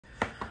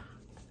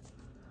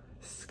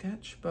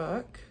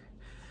sketchbook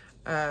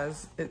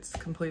as it's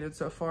completed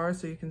so far,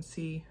 so you can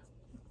see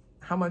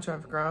how much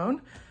I've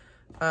grown.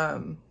 I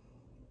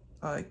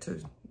like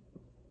to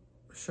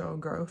show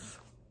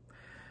growth,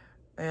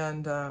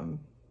 and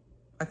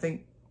I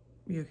think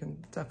you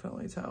can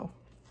definitely tell.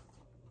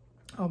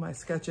 All my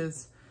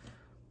sketches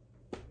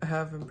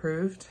have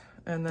improved,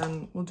 and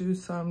then we'll do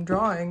some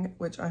drawing,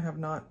 which I have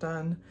not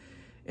done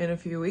in a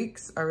few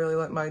weeks. I really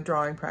let my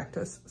drawing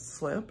practice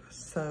slip,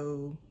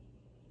 so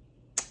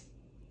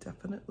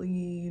definitely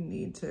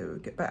need to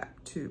get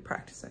back to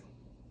practicing.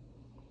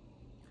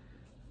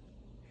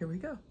 Here we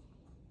go.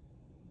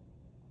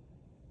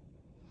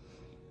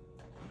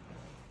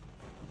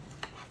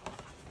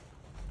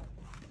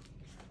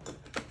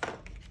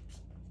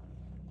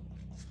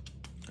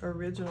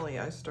 Originally,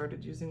 I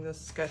started using this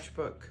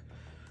sketchbook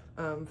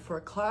for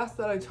a class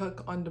that I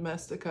took on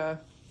Domestica.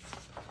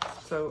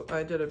 So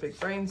I did a big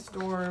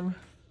brainstorm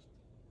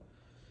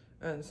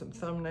and some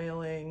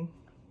thumbnailing,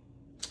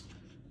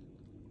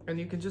 and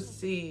you can just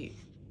see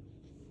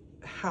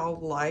how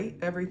light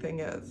everything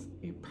is.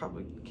 You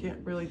probably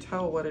can't really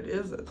tell what it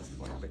is at this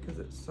point because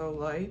it's so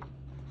light.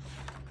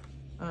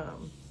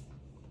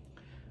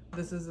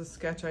 This is a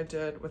sketch I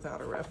did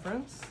without a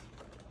reference.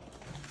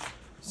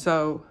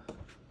 So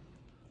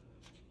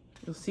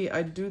you'll see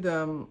I do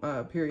them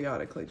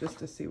periodically just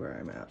to see where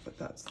I'm at, but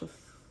that's the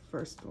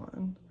first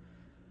one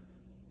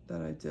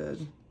that I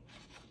did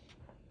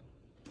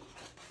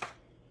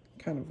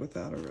kind of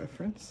without a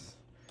reference.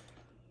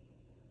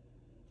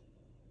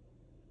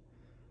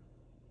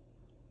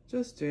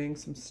 Just doing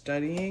some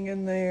studying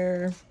in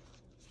there.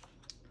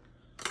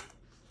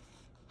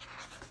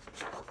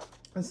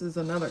 This is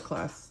another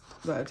class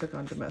that I took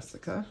on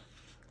Domestica.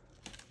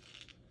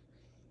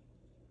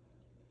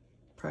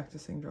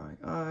 Practicing drawing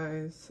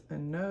eyes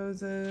and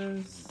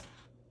noses.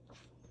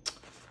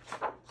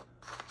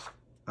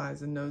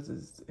 Eyes and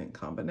noses in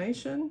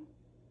combination,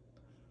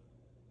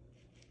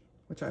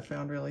 which I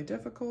found really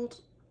difficult.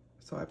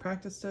 So I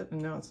practiced it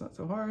and now it's not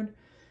so hard.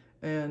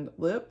 And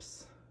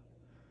lips,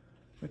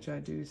 which I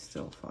do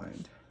still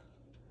find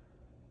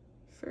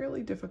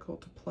fairly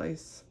difficult to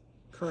place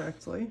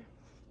correctly.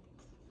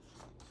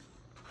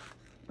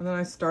 And then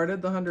I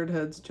started the 100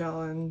 Heads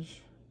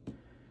challenge,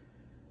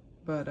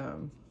 but I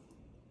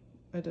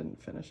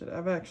didn't finish it.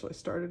 I've actually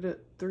started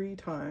it 3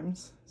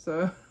 times,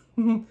 so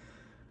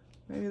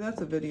maybe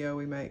that's a video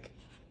we make.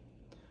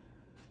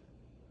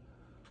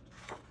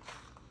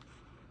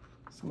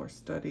 Some more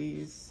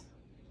studies.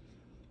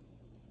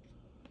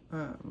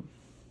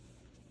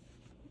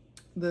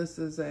 This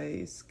is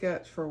a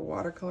sketch for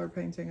watercolor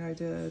painting I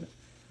did.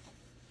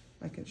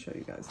 I can show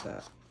you guys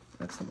that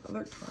at some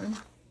other time.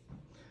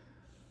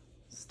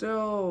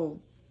 Still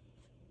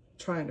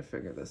trying to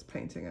figure this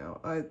painting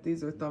out.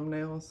 These are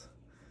thumbnails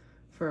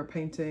for a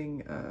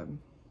painting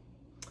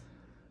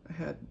I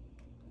had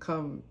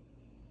come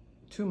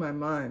to my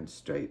mind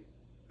straight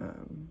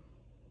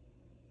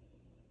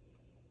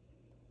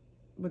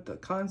with the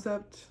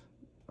concept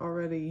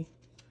already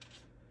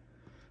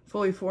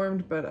fully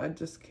formed, but I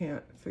just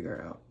can't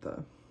figure out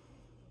the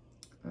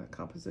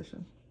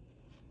composition.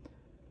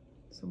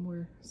 Some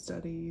more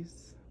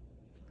studies.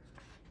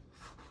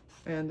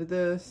 And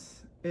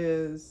this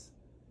is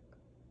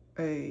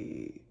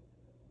a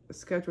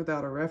sketch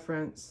without a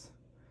reference,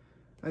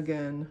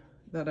 again,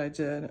 that I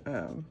did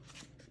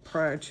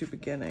prior to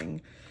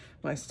beginning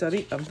my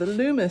study of the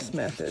Loomis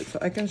method. So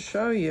I can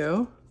show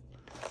you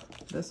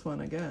this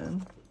one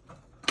again.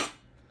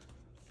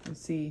 You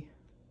see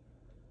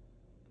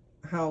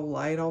how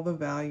light all the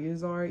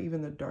values are.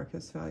 Even the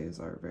darkest values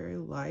are very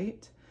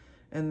light,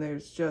 and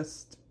there's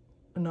just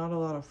not a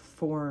lot of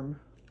form.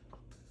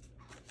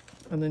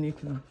 And then you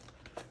can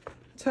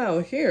tell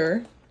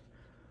here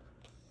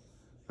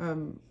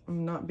I'm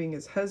not being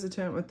as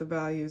hesitant with the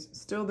values.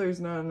 Still,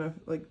 there's not enough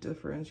like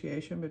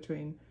differentiation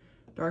between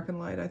dark and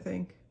light, I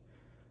think.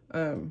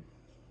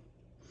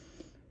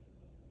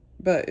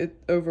 But it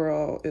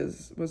overall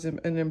was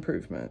an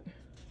improvement.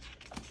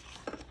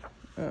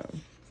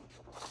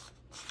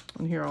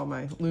 And here are all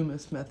my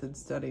Loomis method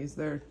studies.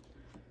 They're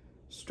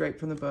straight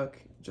from the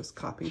book, just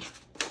copied.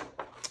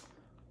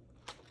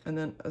 And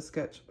then a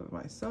sketch of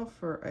myself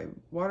for a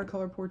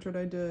watercolor portrait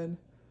I did.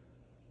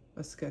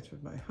 A sketch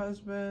of my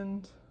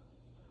husband.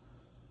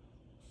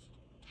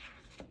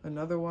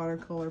 Another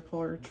watercolor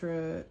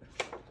portrait.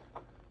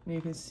 And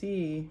you can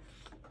see,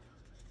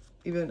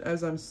 even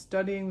as I'm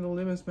studying the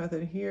Loomis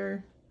method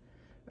here,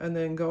 and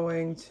then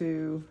going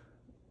to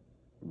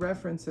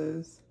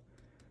references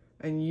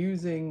and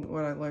using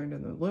what I learned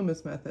in the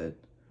Loomis method,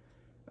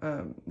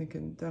 you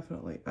can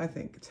definitely, I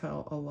think,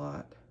 tell a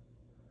lot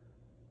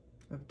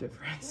of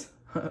difference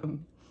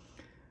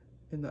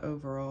in the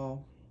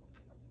overall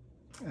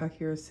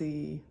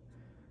accuracy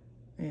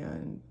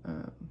and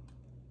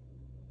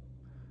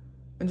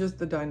just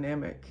the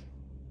dynamic,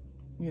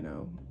 you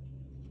know,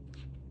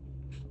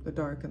 the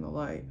dark and the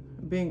light.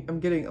 I'm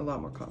getting a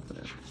lot more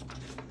confident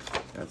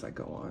as I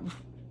go on.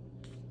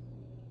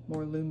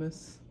 More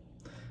Loomis.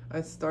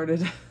 I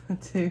started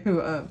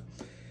to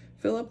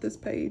fill up this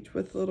page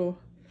with little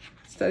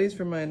studies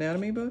from my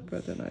anatomy book,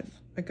 but then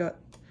I got,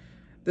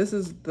 this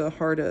is the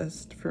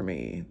hardest for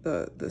me,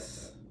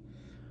 this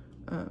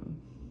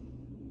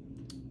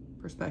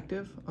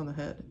perspective on the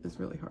head is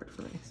really hard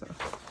for me. So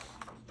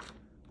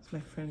it's my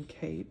friend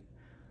Kate.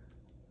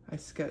 I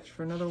sketched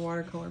for another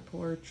watercolor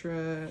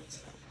portrait.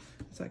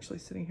 It's actually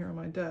sitting here on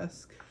my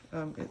desk.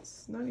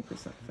 It's 90%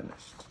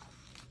 finished.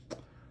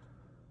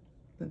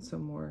 Then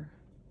some more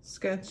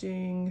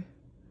sketching.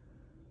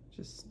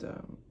 Just,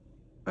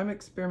 I'm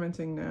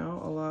experimenting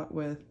now a lot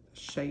with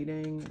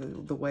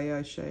shading, the way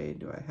I shade.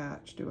 Do I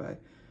hatch? Do I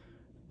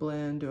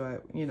blend? Do I,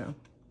 you know?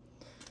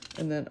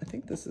 And then I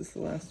think this is the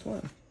last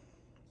one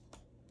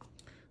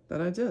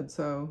that I did.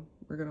 So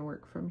we're gonna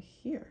work from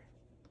here.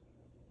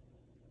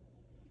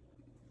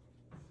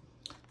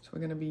 So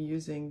we're gonna be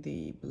using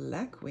the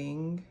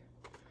Blackwing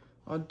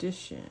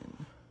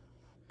Audition.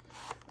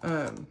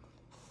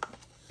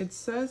 It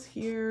says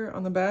here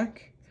on the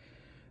back,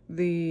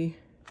 the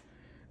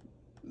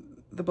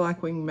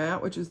Blackwing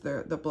Matte, which is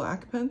the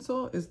black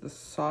pencil, is the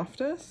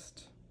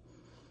softest.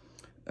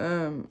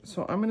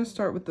 So I'm gonna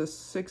start with the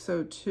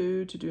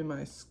 602 to do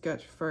my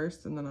sketch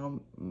first, and then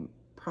I'll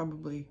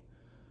probably,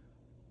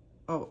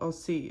 I'll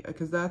see,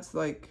 because that's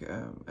like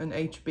an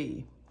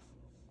HB.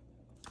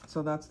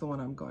 So that's the one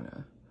I'm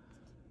gonna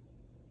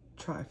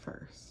try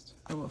first,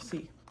 and we'll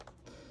see.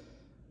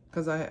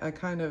 Because I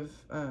kind of,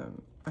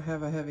 I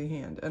have a heavy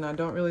hand, and I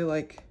don't really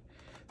like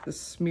the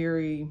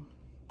smeary,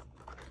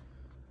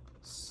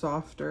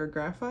 softer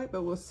graphite,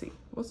 but we'll see.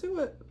 We'll see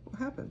what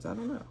happens. I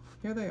don't know.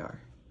 Here they are.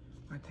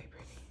 Aren't they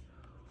pretty?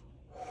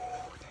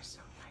 Oh, they're so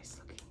nice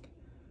looking.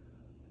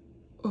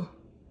 Oh,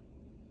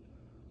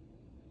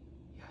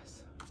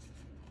 yes.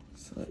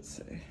 So let's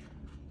see.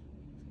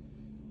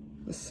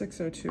 The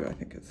 602, I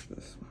think it's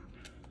this one.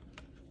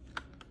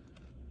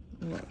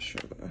 I'm not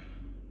sure though.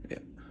 Yeah.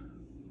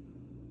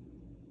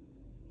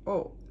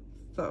 Oh,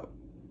 so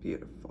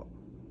beautiful.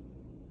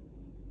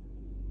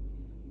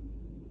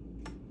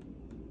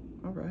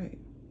 All right.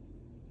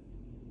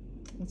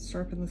 Let's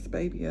sharpen this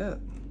baby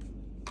up.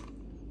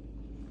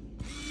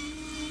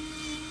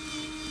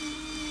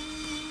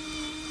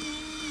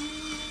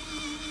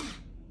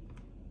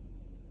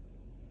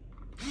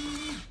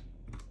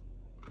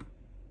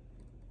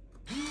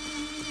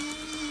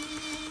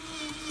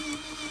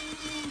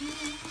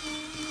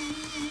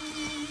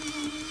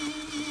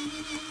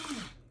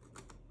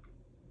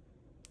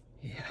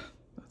 Yeah,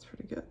 that's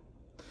pretty good.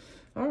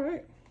 All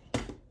right.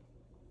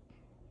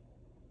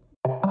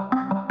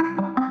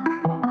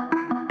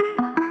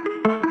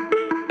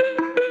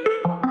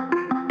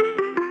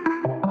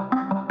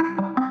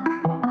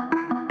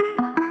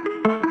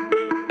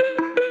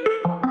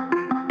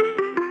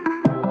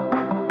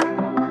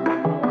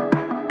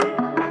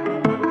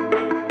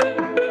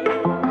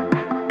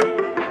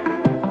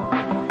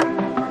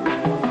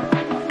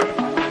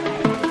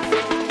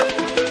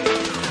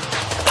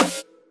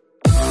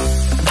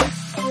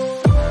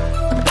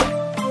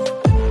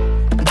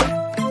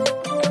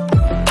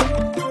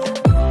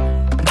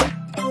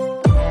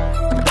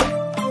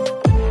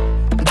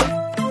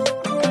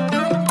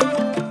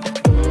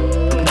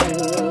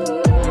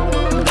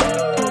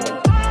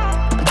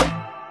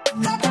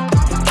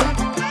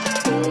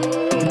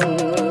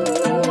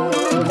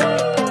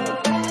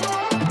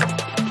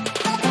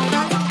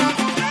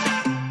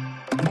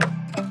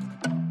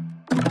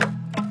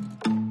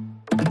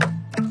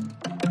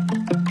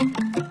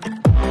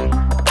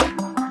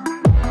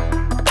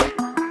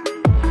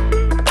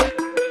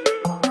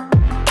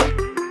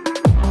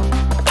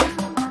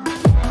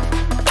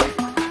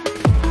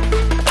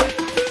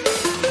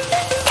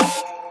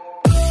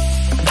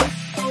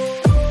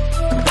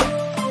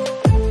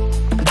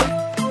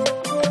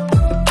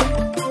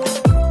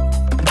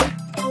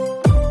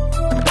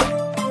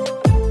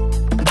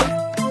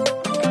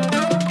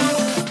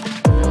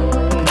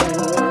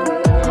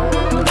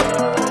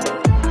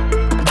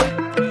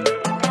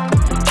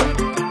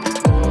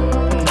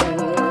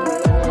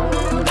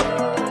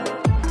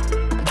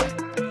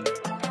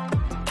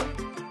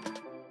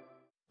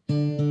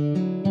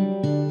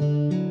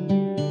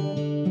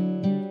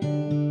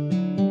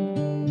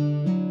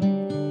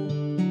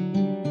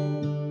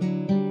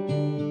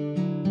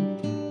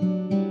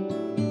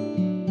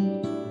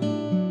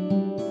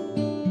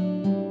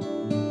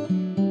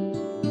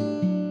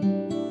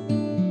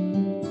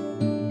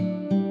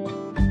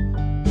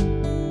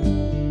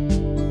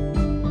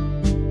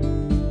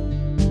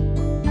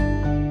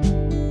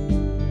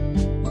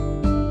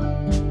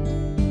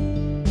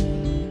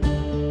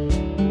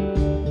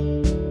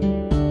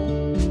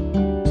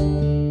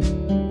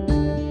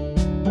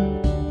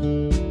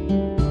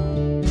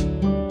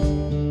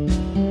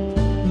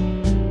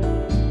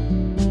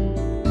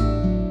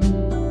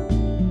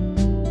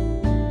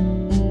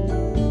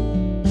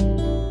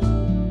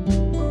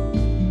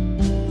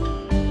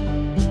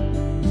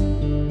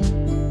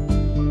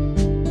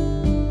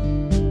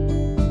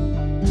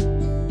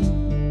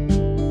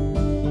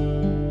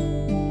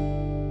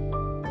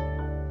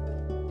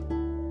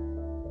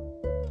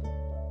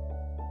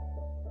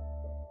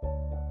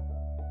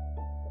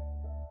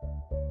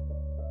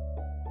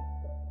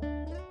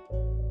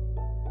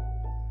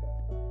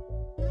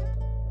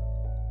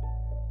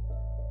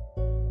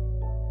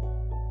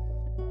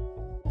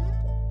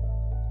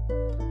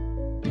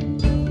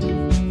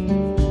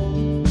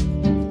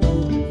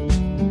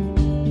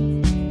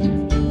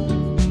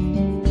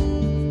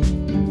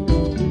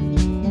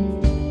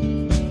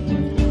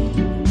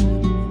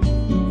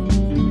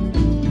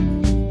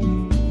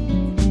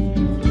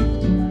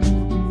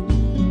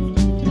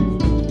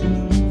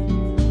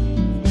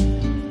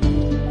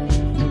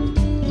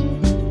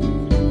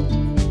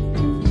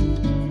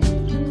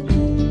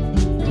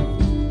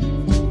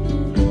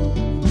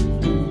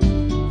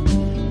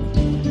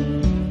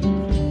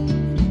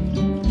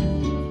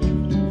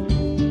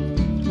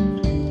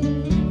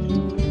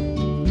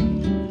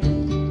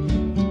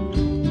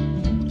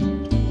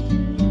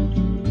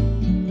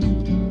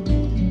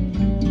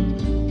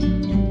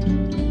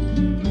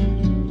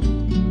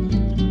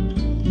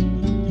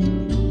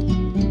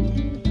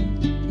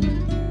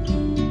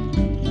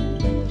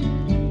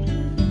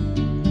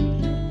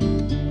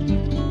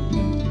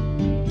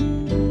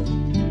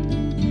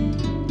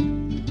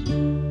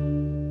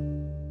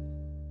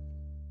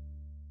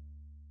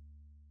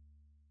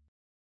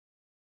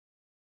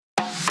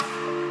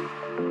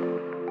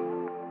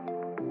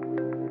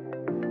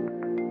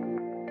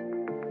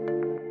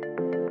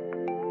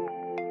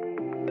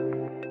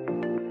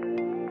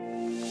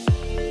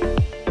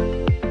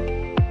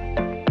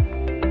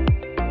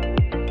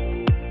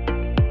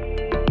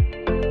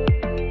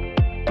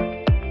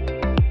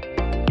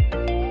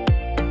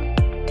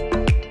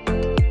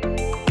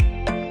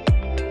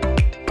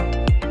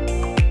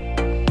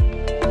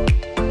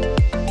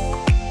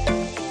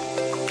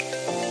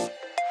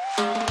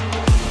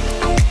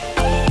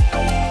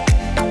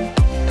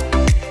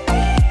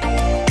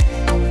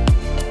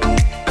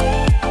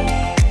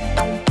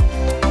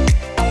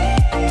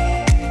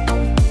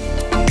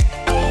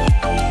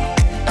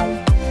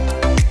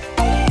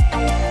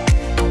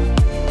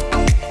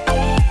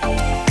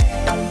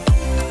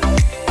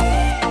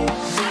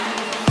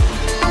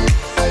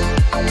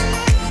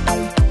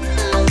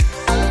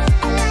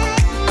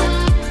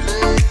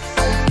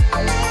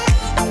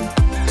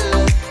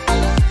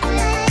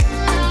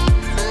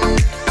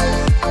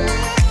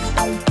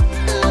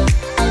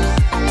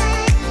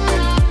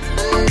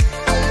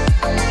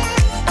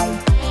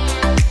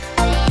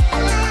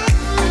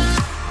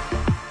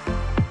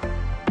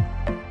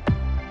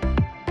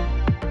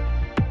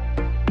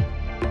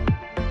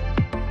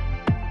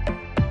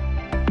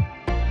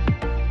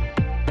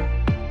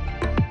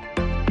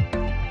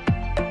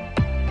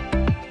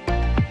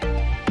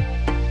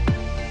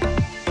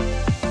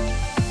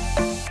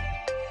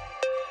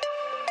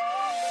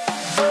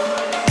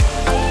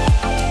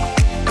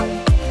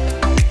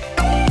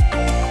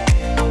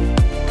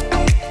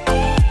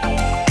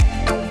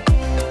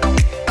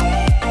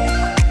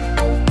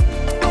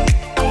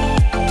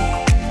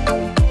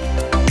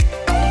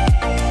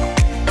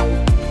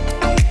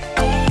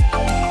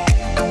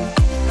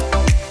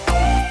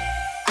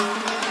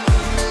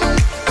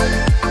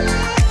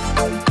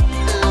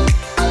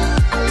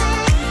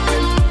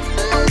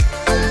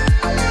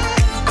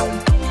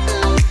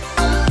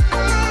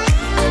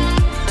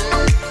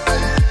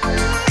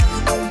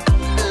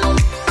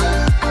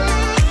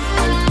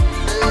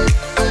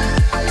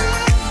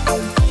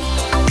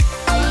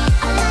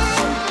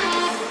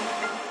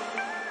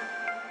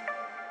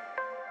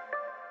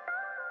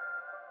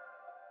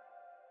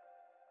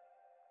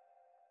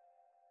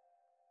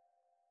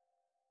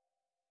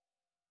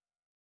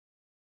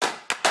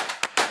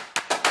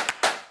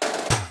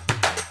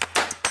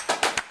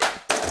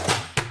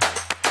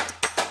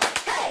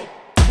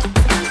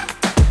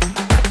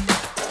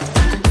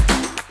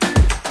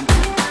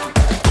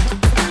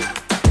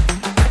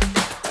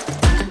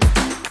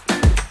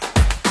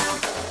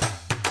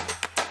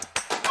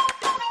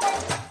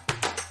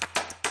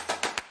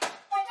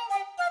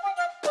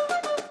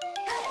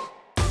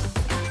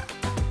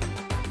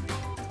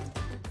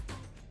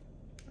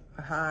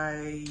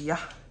 yeah.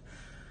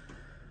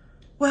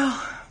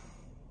 Well,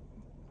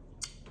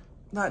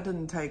 that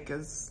didn't take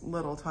as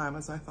little time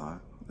as I thought.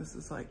 This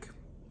is like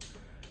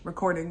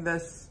recording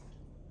this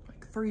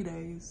like 3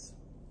 days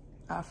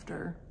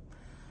after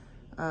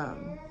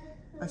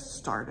I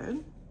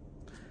started.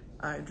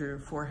 I drew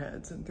 4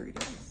 heads in 3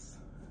 days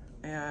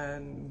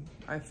and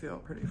I feel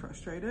pretty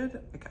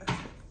frustrated, I guess,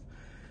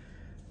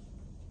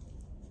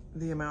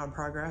 the amount of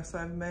progress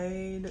I've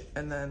made,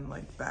 and then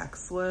like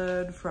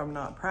backslid from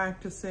not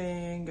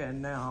practicing,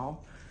 and now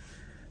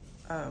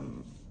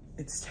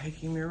it's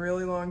taking me a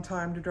really long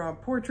time to draw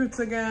portraits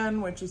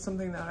again, which is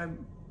something that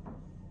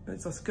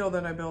it's a skill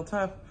that I built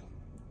up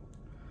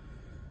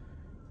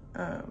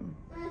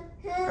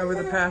over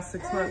the past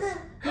 6 months.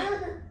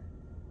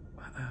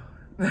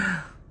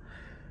 Uh-oh.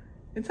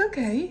 It's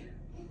okay.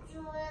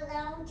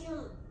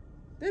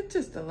 It's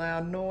just a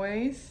loud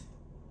noise.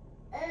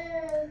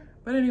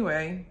 But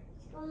anyway,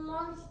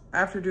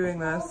 after doing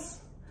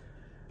this,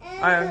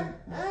 I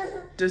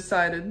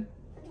decided,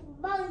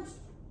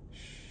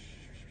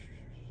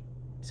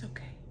 it's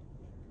okay.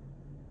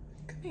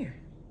 Come here.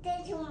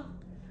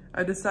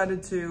 I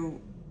decided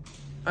to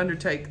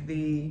undertake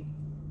the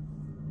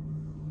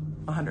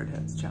 100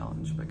 heads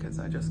challenge because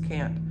I just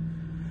can't.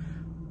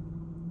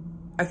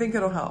 I think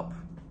it'll help.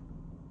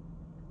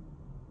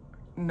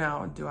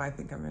 Now, do I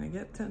think I'm gonna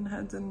get 10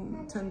 heads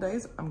in 10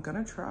 days? I'm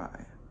gonna try.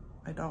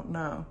 I don't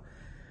know.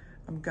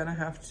 I'm gonna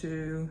have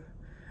to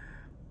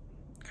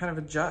kind of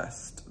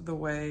adjust the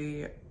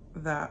way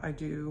that I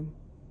do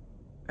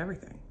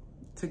everything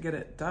to get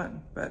it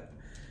done. But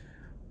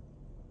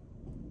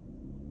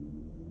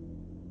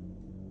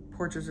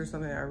portraits are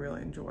something I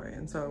really enjoy.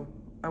 And so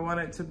I want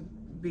it to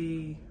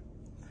be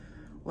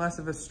less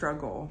of a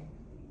struggle,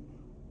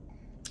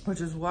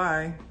 which is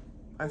why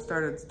I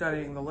started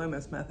studying the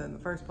Loomis method in the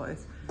first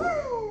place.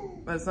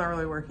 But it's not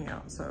really working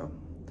out, so.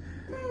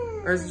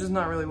 Or it's just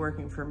not really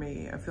working for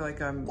me. I feel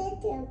like I'm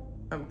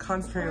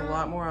concentrating a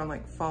lot more on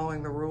like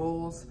following the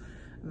rules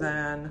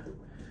than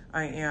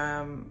I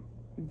am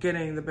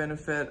getting the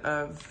benefit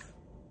of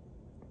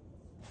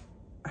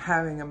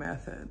having a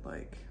method.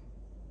 Like,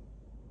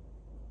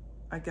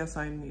 I guess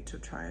I need to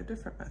try a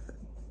different method.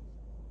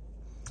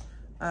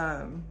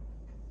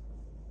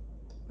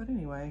 But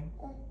anyway,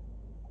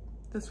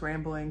 this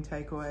rambling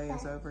takeaway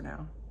is over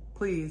now.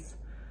 Please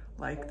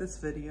like this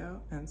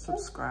video and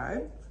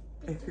subscribe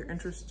if you're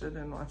interested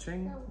in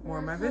watching more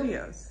of my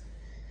videos.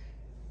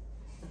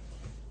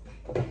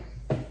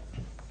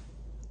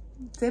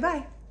 Say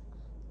bye.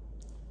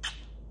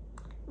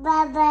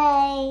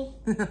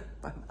 Bye-bye.